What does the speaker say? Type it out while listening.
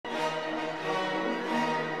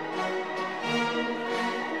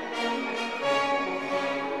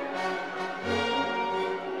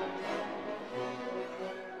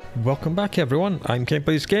Welcome back everyone, I'm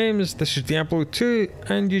Plays Games, this is Diablo 2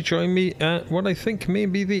 and you join me at what I think may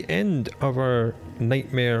be the end of our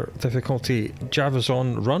nightmare difficulty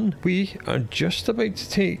Javazon run. We are just about to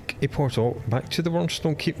take a portal back to the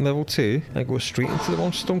Worldstone Keep level 2 and go straight into the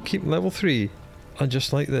Worldstone Keep level 3, and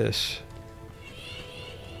just like this.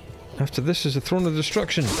 After this is the Throne of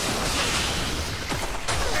Destruction. And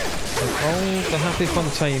all the happy fun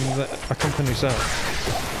time that accompanies that.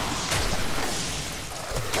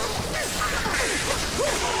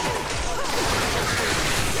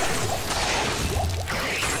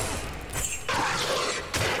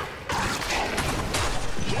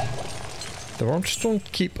 The Worldstone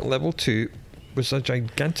Keep level 2 was a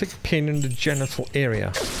gigantic pain in the genital area.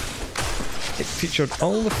 It featured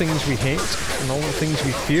all the things we hate and all the things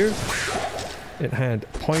we fear. It had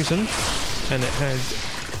poison and it had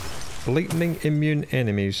lightning immune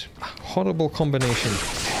enemies. A horrible combination.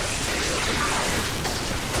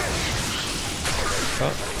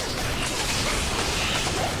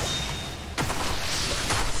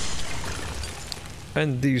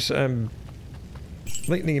 And these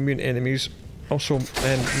lightning immune enemies also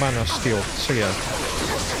mana steal, so yeah,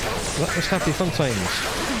 that was happy fun times.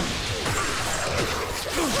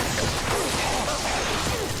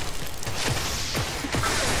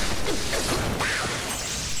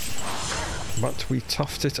 But we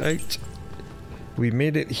toughed it out. We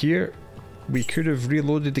made it here. We could have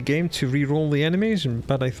reloaded the game to re-roll the enemies,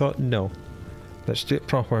 but I thought no, let's do it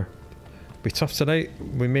proper. We toughed it out,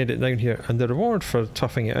 we made it down here, and the reward for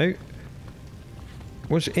toughing it out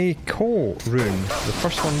was a coal rune, the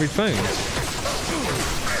first one we'd found.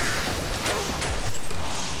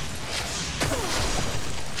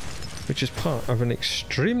 Which is part of an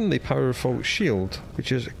extremely powerful shield,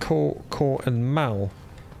 which is Ko, and Mal,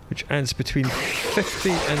 which adds between 50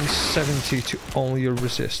 and 70 to all your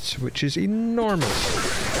resists, which is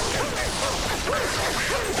enormous.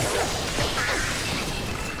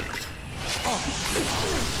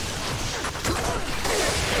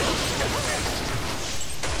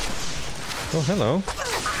 Oh, hello.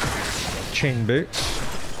 Chain boots.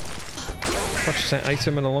 First set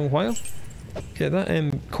item in a long while. Yeah,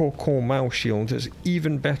 that Ko Mal shield is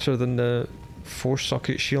even better than the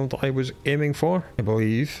 4-socket shield I was aiming for, I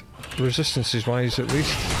believe. Resistances wise, at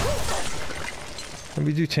least. And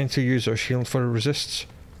we do tend to use our shield for resists.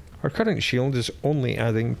 Our current shield is only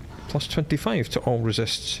adding plus 25 to all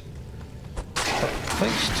resists. But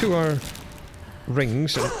thanks to our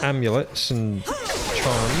rings and amulets and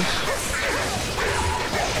charms,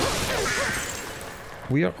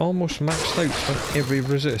 we are almost maxed out on every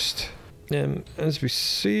resist. As we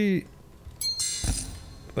see,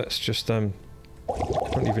 let's just I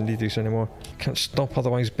don't even need these anymore. Can't stop,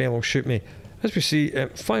 otherwise Baal will shoot me. As we see,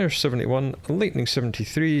 fire 71, lightning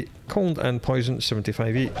 73, cold and poison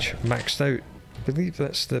 75 each, maxed out. I believe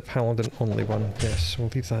that's the paladin only one. Yes,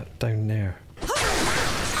 we'll leave that down there.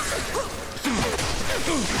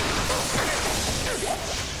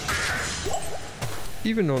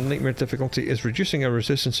 Even though nightmare difficulty is reducing our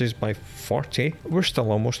resistances by 40, we're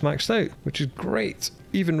still almost maxed out, which is great,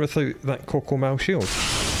 even without that Ko Mal shield,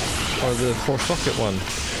 or the 4-socket one.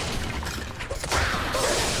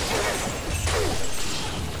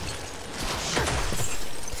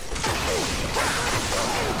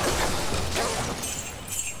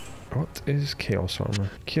 What is Chaos Armor?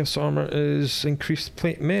 Chaos Armor is increased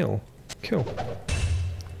plate mail. Cool.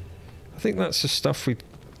 I think that's the stuff we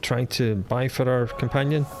tried to buy for our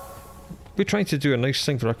companion. We tried to do a nice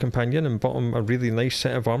thing for our companion and bought him a really nice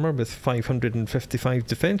set of armour with 555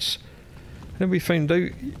 defence. And then we found out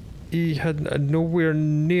he had nowhere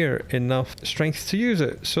near enough strength to use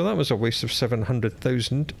it, so that was a waste of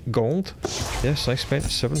 700,000 gold. Yes, I spent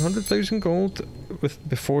 700,000 gold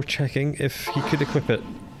before checking if he could equip it,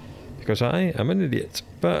 because I am an idiot.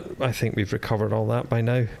 But I think we've recovered all that by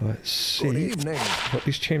now. Let's see what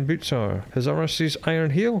these chain boots are. His armor says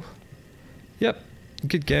Iron Heel. Yep,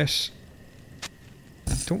 good guess.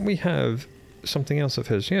 Don't we have something else of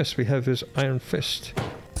his? Yes, we have his Iron Fist.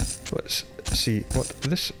 Let's see what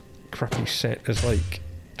this crappy set is like.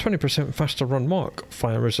 20% faster run mark,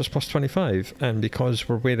 fire resist plus 25, and because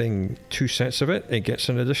we're wearing 2 sets of it, it gets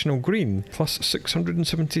an additional green, plus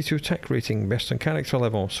 672 attack rating based on character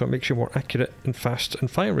level, so it makes you more accurate and fast and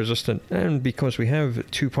fire resistant. And because we have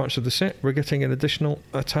 2 parts of the set, we're getting an additional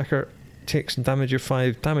attacker takes damage of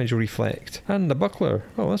 5 damage reflect. And the buckler,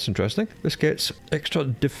 oh that's interesting, this gets extra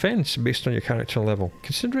defense based on your character level.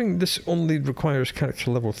 Considering this only requires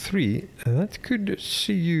character level 3, that could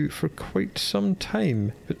see you for quite some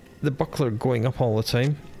time. But the buckler going up all the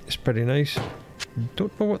time is pretty nice.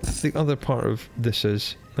 Don't know what the other part of this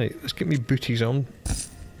is. Right, let's get me booties on.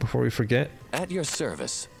 before we forget. At your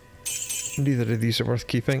service. Neither of these are worth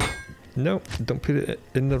keeping. No, don't put it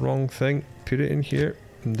in the wrong thing. Put it in here.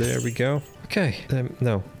 And there we go. Okay,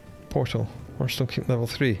 no. Portal. Worldstone keep level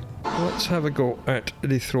 3. Let's have a go at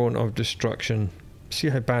the Throne of Destruction. See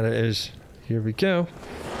how bad it is. Here we go.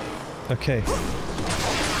 Okay.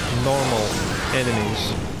 Normal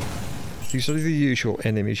enemies. These are the usual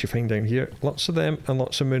enemies you find down here. Lots of them and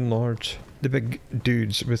lots of Moon Lords. The big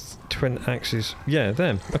dudes with twin axes. Yeah,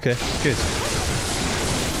 them. Okay, good.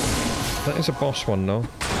 That is a boss one though.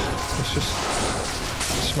 Let's just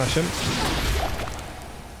smash him.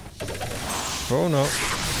 Oh no.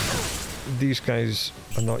 These guys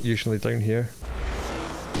are not usually down here.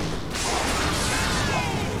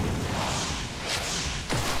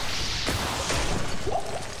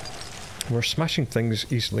 We're smashing things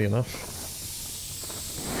easily enough.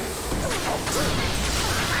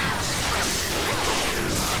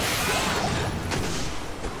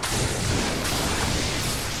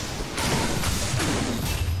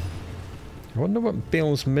 I wonder what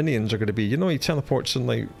Baal's minions are going to be. You know, he teleports in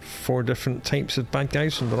like 4 different types of bad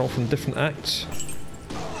guys and they're all from different acts.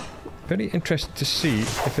 Very interested to see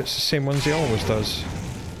if it's the same ones he always does.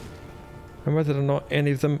 And whether or not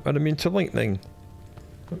any of them are immune to lightning.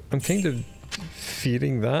 I'm kind of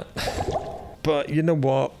fearing that. But you know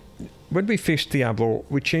what? When we faced Diablo,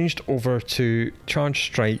 we changed over to Charge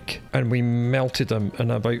Strike and we melted him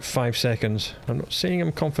in about 5 seconds. I'm not saying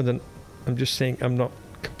I'm confident, I'm just saying I'm not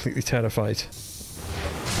completely terrified.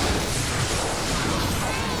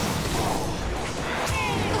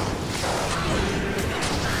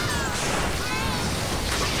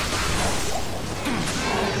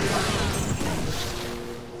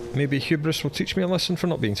 Maybe hubris will teach me a lesson for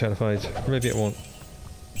not being terrified. Maybe it won't.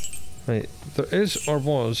 Right, there is or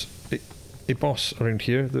was a boss around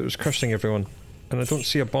here that was cursing everyone. And I don't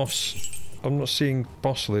see a boss. I'm not seeing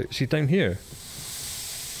boss loot. Is he down here?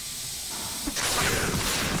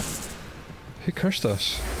 Who cursed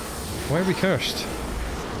us? Why are we cursed?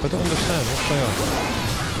 I don't understand. What's going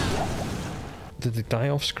on? Did they die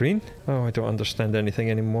off screen? Oh, I don't understand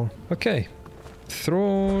anything anymore. Okay.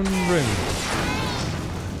 Throne room.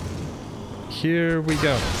 Here we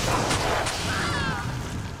go.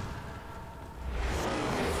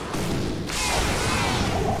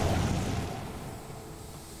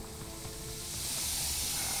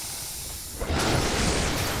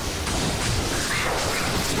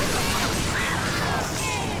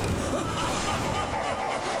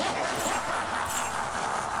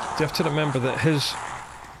 You have to remember that his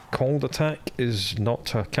cold attack is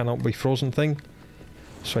not a cannot be frozen thing,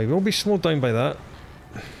 so he will be slowed down by that.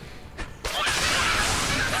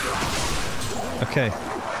 Okay.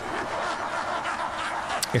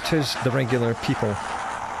 It is the regular people.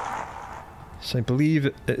 So I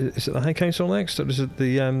believe, is it the High Council next, or is it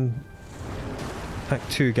the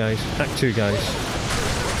Act 2 guys? Act 2 guys.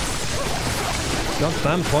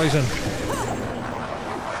 Goddamn poison.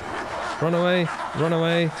 Run away, run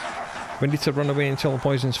away. We need to run away until the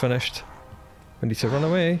poison's finished. We need to run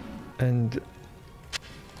away and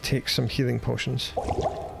take some healing potions.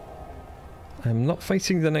 I'm not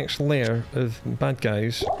fighting the next layer of bad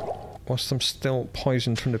guys whilst I'm still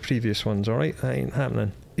poisoned from the previous ones, alright? That ain't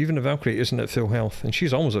happening. Even the Valkyrie isn't at full health, and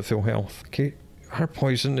she's almost at full health. Okay, her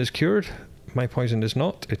poison is cured. My poison is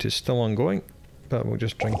not. It is still ongoing. But we'll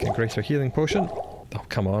just drink a greater healing potion. Oh,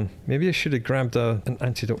 come on. Maybe I should have grabbed an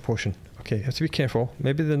antidote potion. Okay, have to be careful.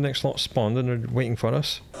 Maybe the next lot spawned and they're waiting for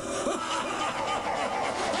us.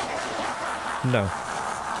 No.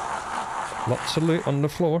 Lots of loot on the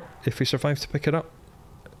floor, if we survive to pick it up.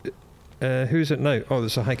 Who's it now? Oh,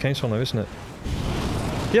 there's a High Council now, isn't it?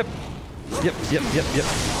 Yep. Yep, yep, yep, yep.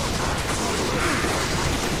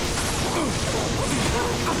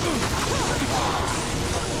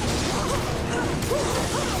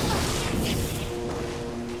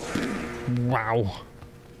 Wow.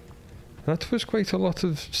 That was quite a lot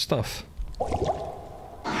of stuff.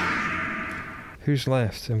 Who's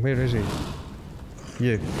left and where is he?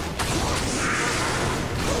 You.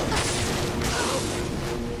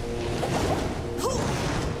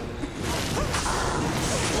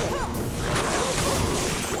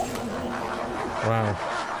 Wow.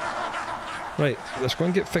 Right, let's go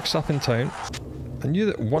and get fixed up in town. I knew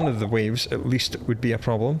that one of the waves, at least, would be a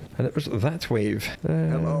problem, and it was that wave.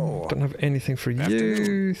 Hello. Don't have anything for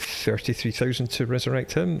you. 33,000 to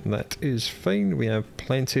resurrect him. That is fine. We have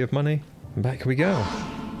plenty of money. Back we go.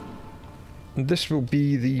 And this will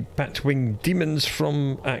be the Batwing demons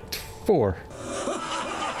from Act 4.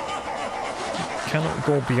 Cannot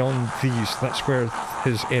go beyond these. That's where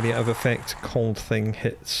his area of effect cold thing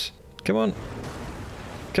hits. Come on.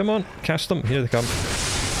 Come on. Cast them. Here they come.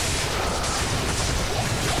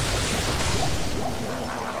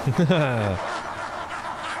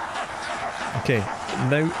 Okay,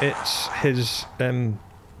 now it's his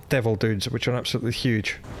devil dudes, which are absolutely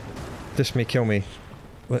huge. This may kill me.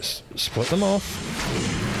 Let's split them off.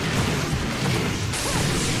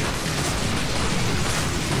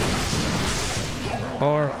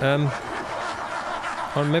 Or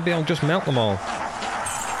maybe I'll just melt them all.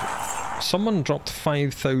 Someone dropped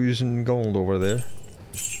 5,000 gold over there.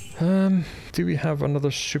 Do we have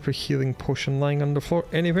another super healing potion lying on the floor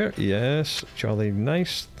anywhere? Yes, jolly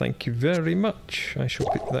nice. Thank you very much. I shall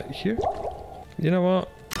put that here. You know what?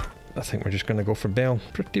 I think we're just going to go for Baal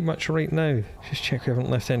pretty much right now. Just check we haven't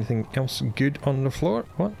left anything else good on the floor.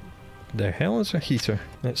 What the hell is a heater?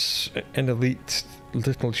 It's an elite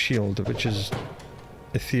little shield, which is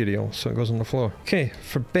ethereal, so it goes on the floor. Okay,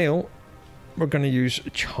 for Baal, we're going to use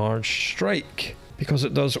Charge Strike, because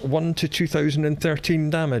it does 1 to 2013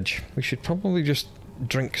 damage. We should probably just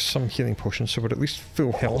drink some healing potions so we're at least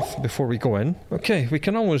full health before we go in. Okay, we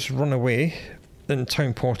can always run away in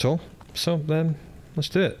Town Portal, so then let's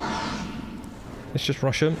do it. Let's just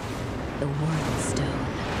rush him. The Worldstone.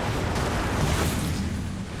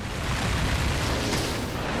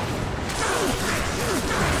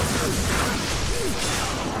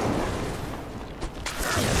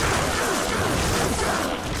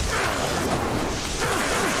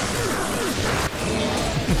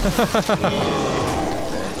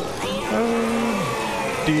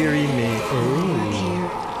 Oh, dearie me.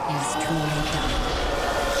 Oh. Is truly done.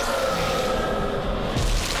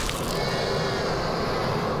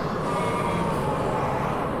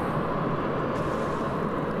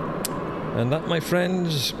 And that, my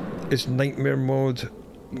friends, is Nightmare Mode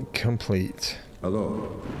complete.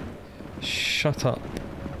 Hello. Shut up,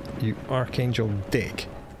 you Archangel dick.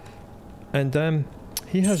 And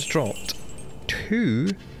he has dropped 2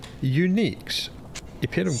 uniques. A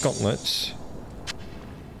pair of gauntlets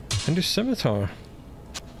and a scimitar.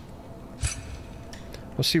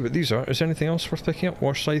 We'll see what these are. Is there anything else worth picking up?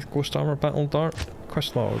 War Scythe, Ghost Armor, Battle Dart,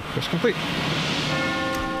 Quest Log. Quest complete.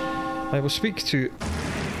 I will speak to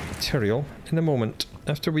Tyrael in a moment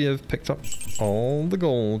after we have picked up all the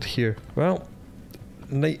gold here. Well,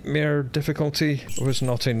 nightmare difficulty was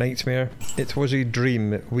not a nightmare, it was a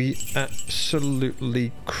dream. We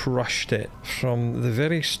absolutely crushed it from the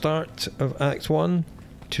very start of Act 1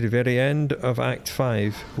 to the very end of Act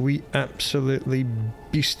 5. We absolutely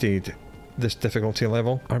beasted this difficulty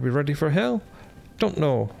level. Are we ready for hell? Don't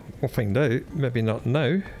know. We'll find out. Maybe not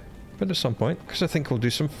now, but at some point, because I think we'll do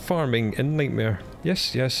some farming in Nightmare.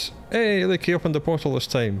 Yes, yes. Hey, look, he opened the portal this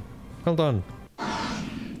time. Well done.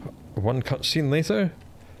 One cutscene later,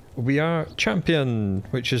 we are champion,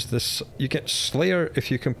 which is this. You get Slayer if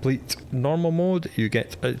you complete normal mode, you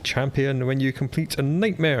get a champion when you complete a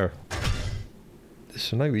nightmare.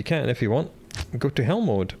 So now we can, if you want, go to hell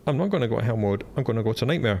mode. I'm not going to go to hell mode, I'm going to go to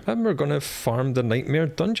nightmare. And we're going to farm the nightmare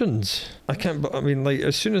dungeons. I mean, like,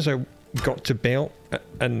 as soon as I got to Baal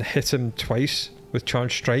and hit him twice with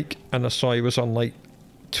Charge Strike, and I saw he was on like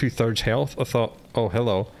 2/3 health, I thought, oh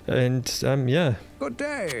hello. And yeah. Good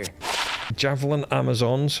day. Javelin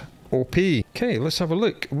Amazons OP. Okay, let's have a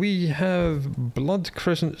look. We have Blood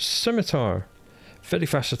Crescent Scimitar. Very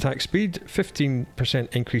fast attack speed,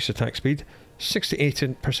 15% increased attack speed,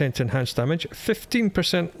 68% enhanced damage,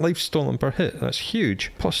 15% life stolen per hit, that's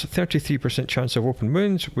huge, plus 33% chance of open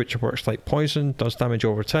wounds, which works like poison, does damage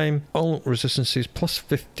over time, all resistances plus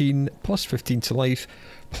 15 to life,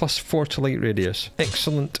 plus 4 to light radius.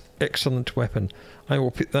 Excellent, excellent weapon. I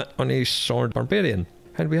will put that on a sword barbarian.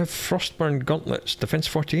 And we have Frostburn Gauntlets, defense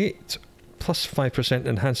 48, plus 5%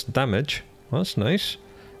 enhanced damage, that's nice,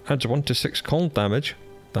 adds 1 to 6 cold damage.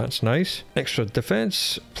 That's nice. Extra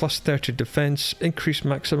defense, plus 30 defense, increased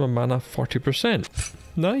maximum mana 40%.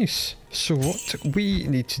 Nice. So what we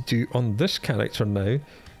need to do on this character now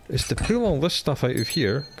is to pull all this stuff out of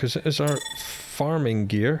here, because it is our farming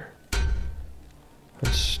gear.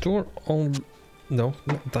 And store all... No,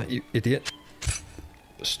 not that, you idiot.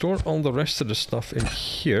 Store all the rest of the stuff in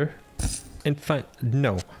here. In fact,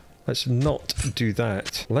 no. Let's not do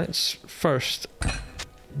that. Let's first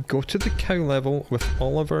go to the cow level with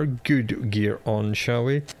all of our good gear on, shall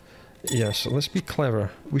we? Yes, let's be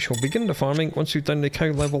clever. We shall begin the farming once we've done the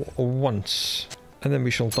cow level once. And then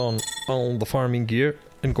we shall don all the farming gear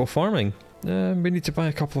and go farming. We need to buy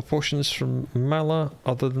a couple of potions from Mala.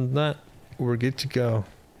 Other than that, we're good to go.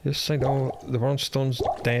 Yes, I know, the Worldstone's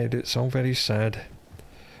dead. It's all very sad.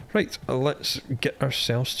 Right, let's get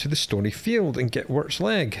ourselves to the stony field and get Wirt's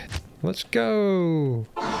leg. Let's go!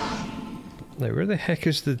 Now, where the heck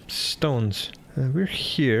is the stones? We're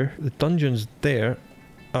here. The dungeon's there.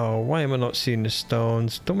 Oh, why am I not seeing the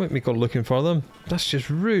stones? Don't make me go looking for them. That's just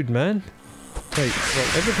rude, man. Right, well,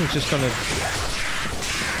 everything's just gonna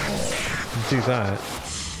do that.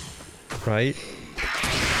 Right.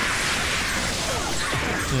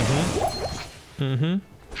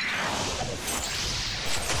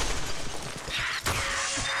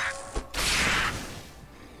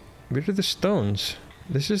 Where are the stones?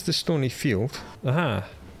 This is the stony field. Aha.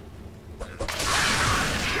 I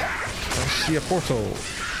see a portal.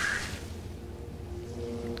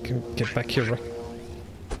 Get back here,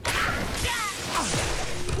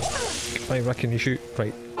 Goodbye, Rack, you shoot.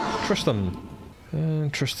 Right. Trust them.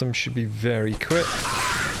 And trust them should be very quick.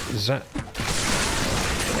 Zap.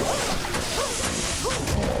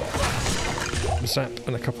 Zap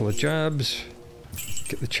and a couple of jabs.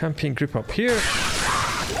 Get the champion group up here.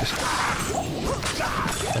 Just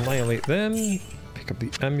annihilate them. Pick up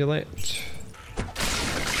the amulet.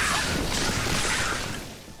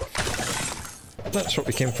 That's what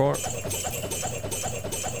we came for.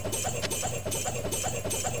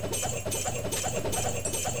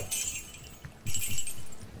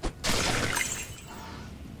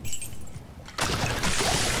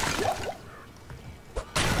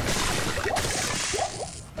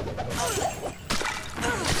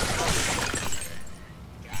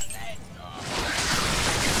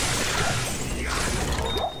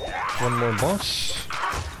 One more boss.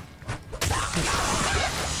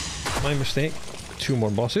 My mistake. 2 more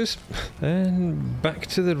bosses. And back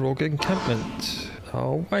to the rogue encampment.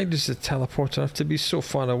 Oh, why does the teleporter have to be so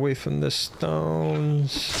far away from the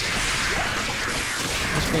stones?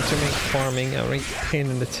 It's going to make farming a right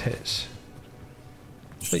pain in the tits.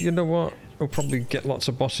 But you know what? We'll probably get lots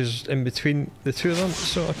of bosses in between the two of them,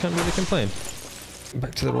 so I can't really complain.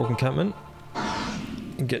 Back to the rogue encampment.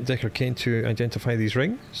 Get Decker Kane to identify these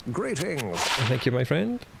rings. Greetings. Thank you, my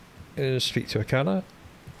friend. Speak to Akara.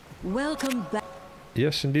 Welcome back.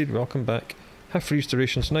 Yes, indeed, welcome back. Half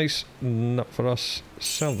restoration's nice. Not for us.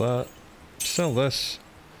 Sell that. Sell this.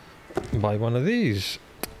 Buy one of these.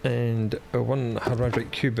 And one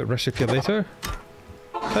Heraldric Cube recipe later.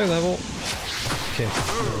 Cow level. Okay,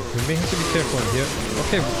 we may have to be careful in here.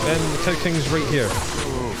 Okay, the Cow King's right here.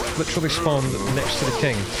 Literally spawned next to the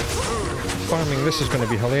king. Farming this is going to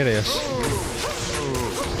be hilarious.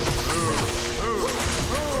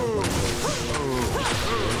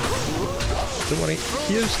 Don't worry,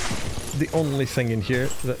 here's the only thing in here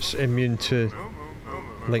that's immune to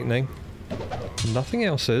lightning. Nothing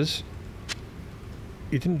else is.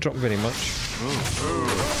 He didn't drop very much.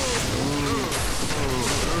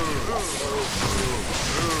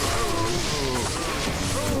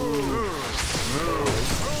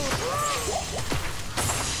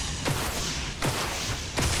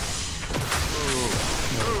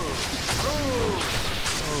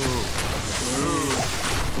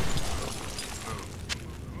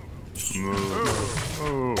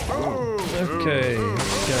 Okay,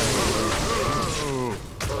 go.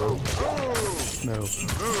 No.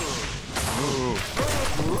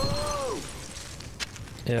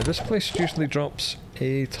 Yeah, this place usually drops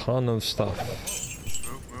a ton of stuff.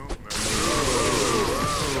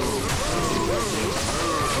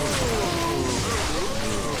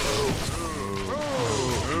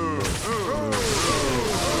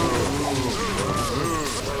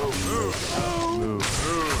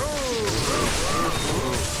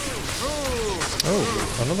 Oh,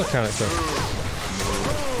 another character.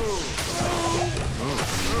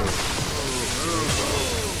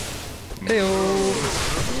 Heyo!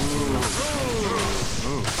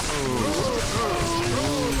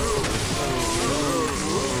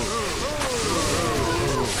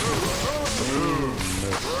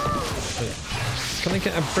 Can I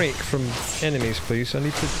get a break from enemies, please? I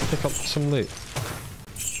need to pick up some loot.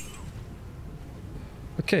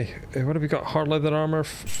 Okay, what have we got? Hard leather armor,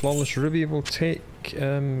 flawless ruby we'll take,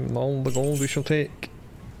 all the gold we shall take.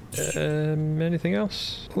 Anything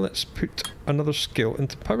else? Let's put another skill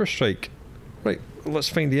into Power Strike. Right, let's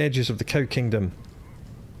find the edges of the Cow Kingdom.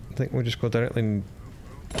 I think we'll just go directly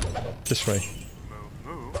this way.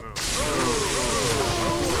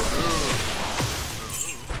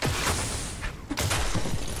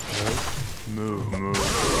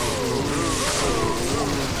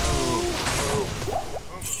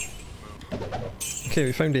 Okay,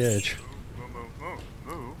 we found the edge.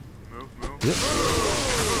 Yep.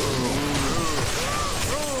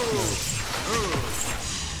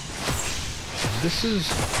 This is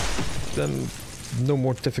no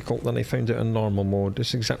more difficult than I found it in normal mode.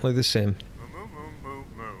 It's exactly the same.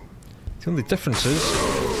 The only difference is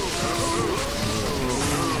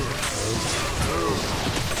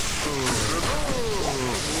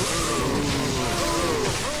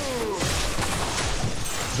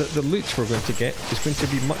that the loot we're going to get is going to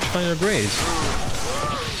be much higher grade.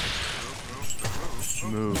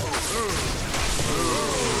 Move.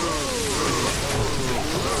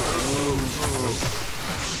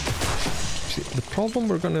 See, the problem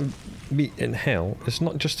we're going to meet in hell is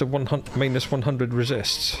not just the minus 100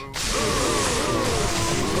 resists.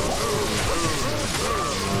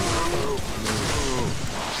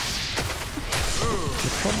 The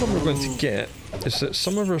problem we're going to get is that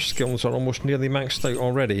some of our skills are almost nearly maxed out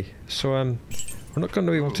already, so we're not going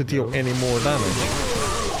to be able to deal any more damage.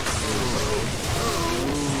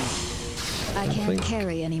 I can't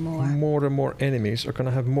carry anymore. More and more enemies are going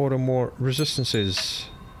to have more and more resistances.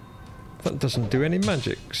 That doesn't do any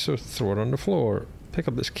magic, so throw it on the floor. Pick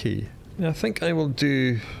up this key. Yeah, I think I will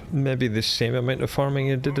do maybe the same amount of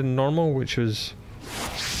farming I did in normal, which was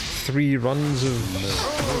 3 runs of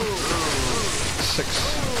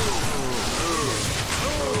 6.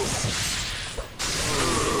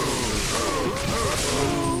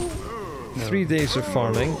 3 days of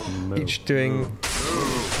farming, each doing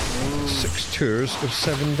 6 tours of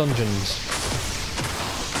 7 dungeons.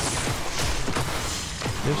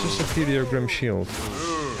 There's a superior Grim Shield.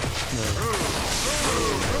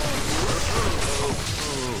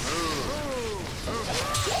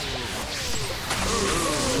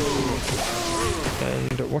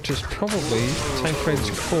 And what is probably Tancred's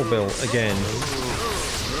Crowbill again.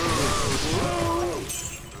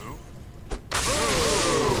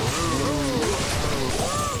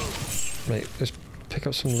 Right, let's pick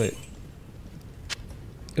up some loot.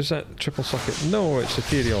 Is that triple socket? No, it's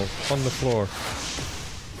ethereal. On the floor.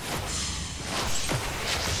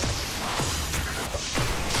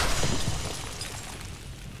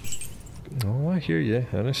 Oh, I hear you,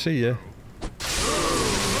 and I see you.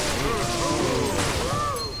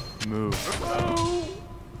 Move.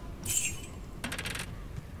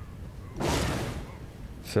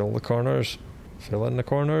 Fill the corners. Fill in the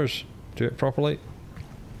corners. Do it properly.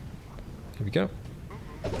 Here we go.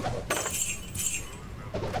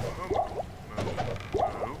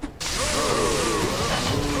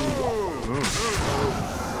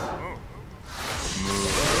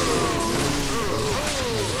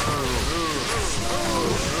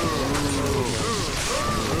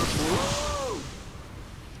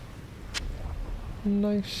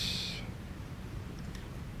 Nice.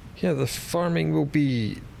 Yeah, the farming will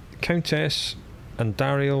be Countess and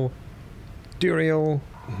Dariel,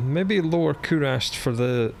 maybe lower Kurast for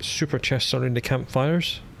the super chests around the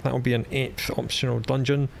campfires. That'll be an 8th optional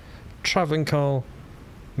dungeon. Travancal,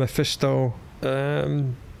 Mephisto,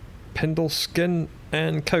 Pindleskin,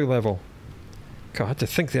 and Cow Level. God, I had to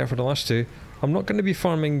think there for the last 2. I'm not going to be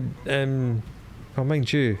farming, oh,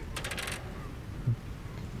 mind you,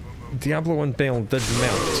 Diablo and Baal did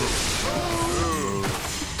melt.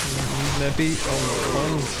 Maybe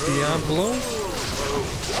on Diablo?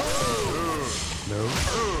 No.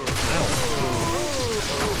 Ow.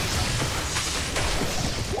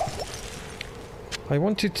 I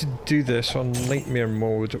wanted to do this on Nightmare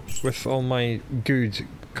mode with all my good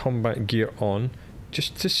combat gear on,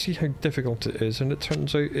 just to see how difficult it is, and it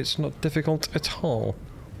turns out it's not difficult at all.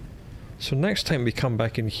 So next time we come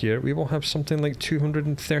back in here, we will have something like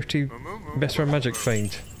 230 better magic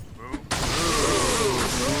find.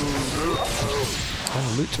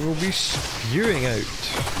 And loot will be spewing out,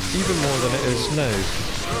 even more than it is now.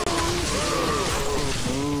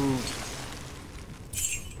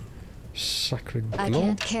 Sacred glow? I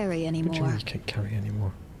can't carry What do you mean anymore. you can't carry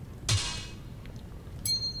anymore?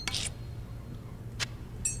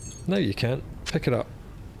 No, you can't. Pick it up.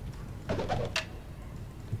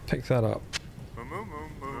 Pick that up.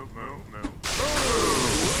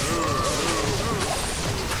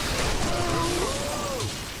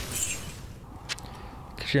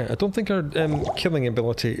 Yeah, I don't think our killing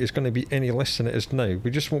ability is going to be any less than it is now.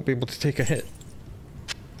 We just won't be able to take a hit.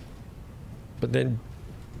 But then,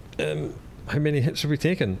 how many hits have we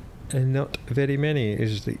taken? And not very many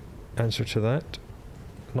is the answer to that.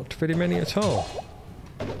 Not very many at all.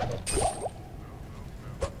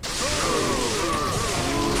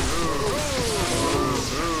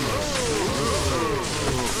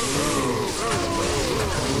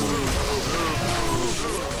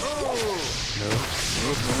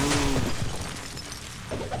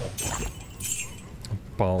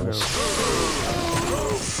 Balls.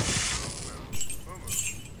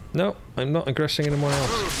 No, I'm not aggressing anyone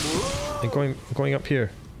else. I'm going up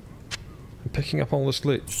here. I'm picking up all this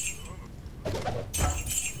loot.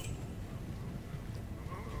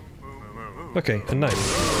 Okay, and now.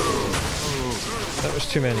 That was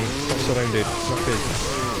too many. Not surrounded. Not good.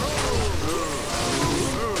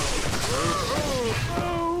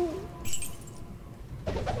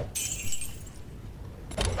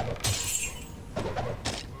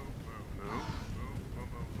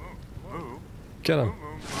 Get him.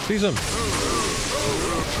 Freeze him.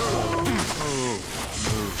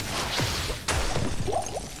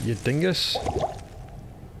 You dingus.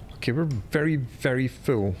 Okay, we're very, very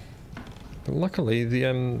full. But luckily, the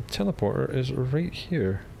teleporter is right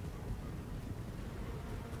here.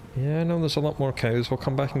 Yeah, I know there's a lot more cows. We'll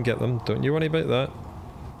come back and get them. Don't you worry about that.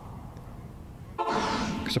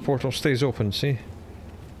 Because the portal stays open, see?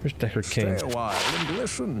 Where's Deckard King? Stay a while and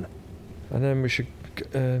listen. And then we should...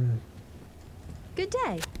 Good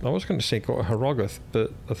day. I was going to say go to Herogoth,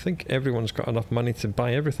 but I think everyone's got enough money to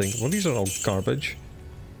buy everything. Well, these are all garbage.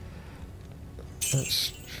 That's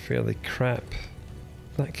fairly crap.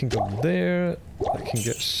 That can go there. That can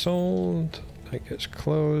get sold. That gets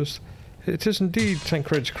closed. It is indeed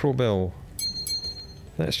Tancred's Crowbell.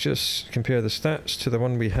 Let's just compare the stats to the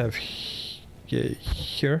one we have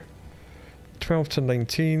here. 12 to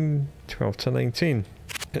 19, 12 to 19.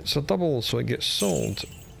 It's a double, so it gets sold.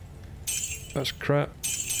 That's crap.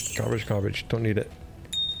 Garbage, garbage. Don't need it.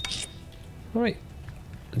 Alright.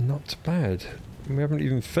 Not bad. We haven't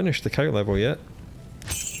even finished the cow level yet.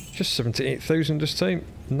 Just 78,000 this time.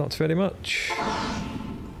 Not very much.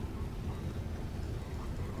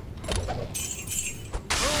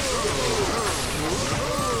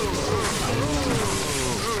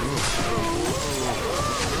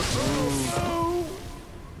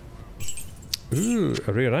 Ooh,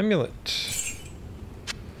 a rare amulet.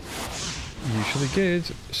 Usually good,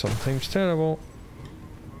 sometimes terrible.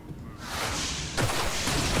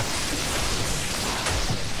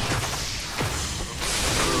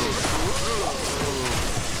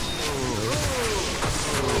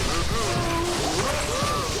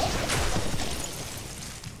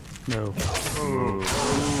 No.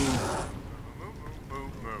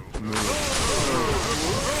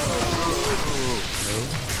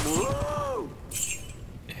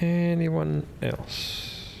 Anyone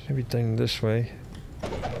else? Maybe down this way.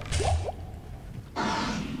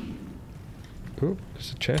 Oh,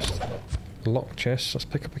 there's a chest. A locked chest. Let's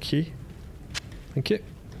pick up a key. Thank you.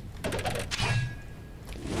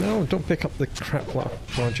 No, don't pick up the crap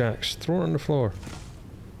large axe. Throw it on the floor.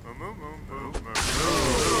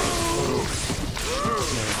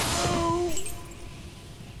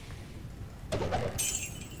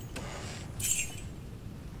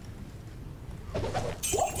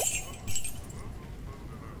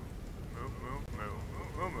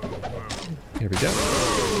 Here we go.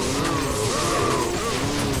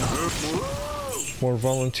 More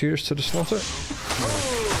volunteers to the slaughter.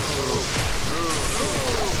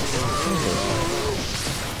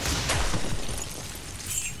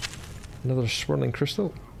 Another swirling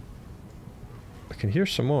crystal. I can hear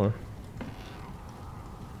some more.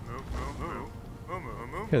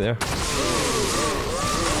 Here they are.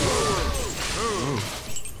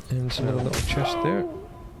 And there's another little chest there.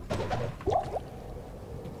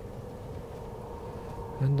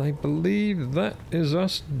 And I believe that is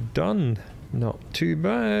us done. Not too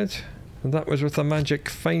bad. And that was with a magic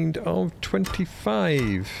find of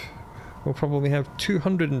 25. We'll probably have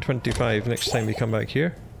 225 next time we come back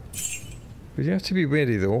here. But you have to be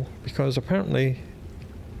wary though, because apparently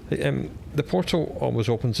the portal always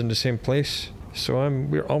opens in the same place. So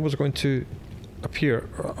we're always going to appear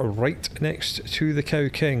right next to the Cow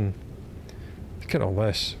King. Look at all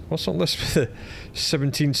this. What's all this with the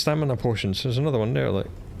 17 stamina potions? There's another one there, like.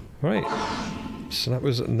 Right. So that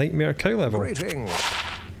was Nightmare Cow level. Greetings.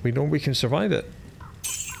 We know we can survive it.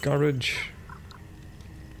 Garbage.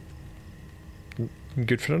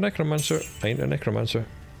 Good for a necromancer. I ain't a necromancer.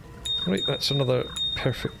 Right, that's another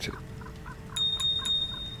perfect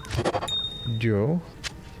duo.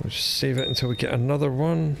 Let's save it until we get another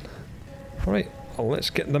one. Alright, well, let's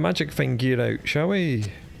get the magic find gear out, shall we?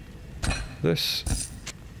 This,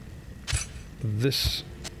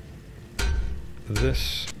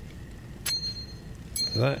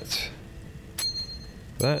 that,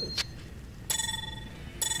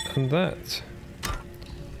 and that.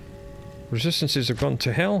 Resistances have gone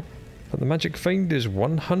to hell, but the magic find is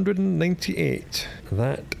 198.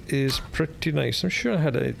 That is pretty nice. I'm sure I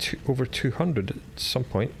had it over 200 at some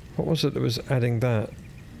point. What was it that was adding that?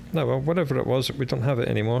 No, well, whatever it was, we don't have it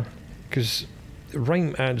anymore. Because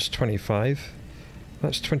Rhyme adds 25.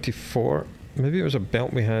 That's 24. Maybe it was a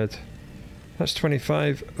belt we had. That's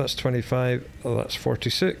 25. That's 25. Oh, that's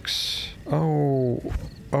 46. Oh,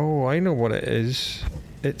 I know what it is.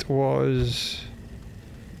 It was...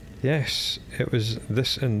 Yes, it was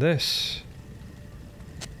this and this.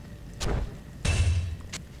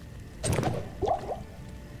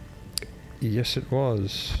 Yes, it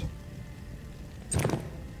was.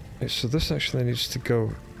 Right, so this actually needs to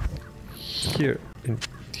go here and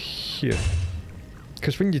here.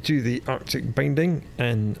 Because when you do the Arctic binding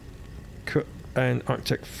and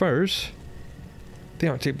Arctic furs, the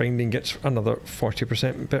Arctic binding gets another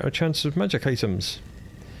 40% better chance of magic items,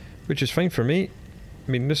 which is fine for me.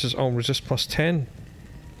 I mean, this is all resist plus 10.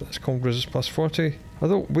 That's called resist plus 40.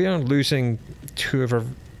 Although we are losing 2 of our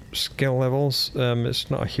skill levels, it's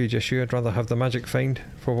not a huge issue. I'd rather have the magic find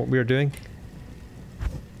for what we're doing.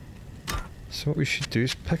 So what we should do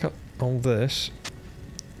is pick up all this,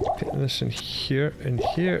 put this in here,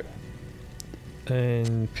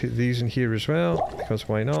 and put these in here as well, because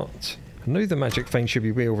why not? And now the magic find should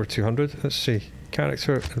be way over 200. Let's see.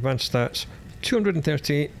 Character, advanced stats,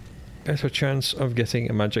 238. Better chance of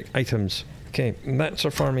getting magic items. Okay, and that's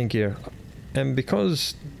our farming gear. And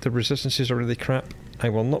because the resistances are really crap, I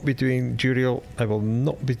will not be doing Duriel. I will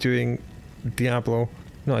not be doing Diablo.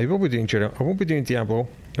 No, I will be doing Duriel. I won't be doing Diablo.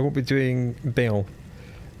 I won't be doing Baal.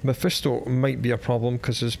 Mephisto might be a problem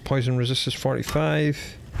because his poison resist is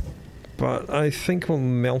 45. But I think we'll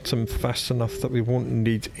melt him fast enough that we won't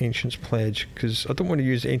need Ancient's Pledge, because I don't want to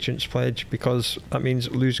use Ancient's Pledge because that means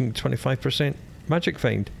losing 25% magic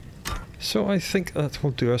find. So I think that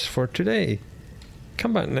will do us for today.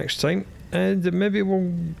 Come back next time and maybe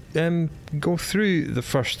we'll go through the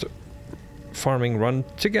first farming run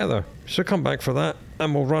together. So come back for that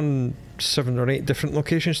and we'll run 7 or 8 different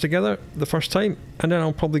locations together the first time, and then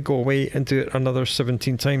I'll probably go away and do it another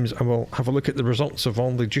 17 times and we'll have a look at the results of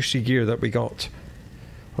all the juicy gear that we got.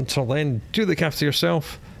 Until then, do look after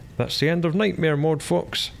yourself. That's the end of Nightmare Mode,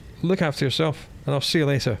 folks. Look after yourself and I'll see you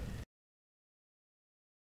later.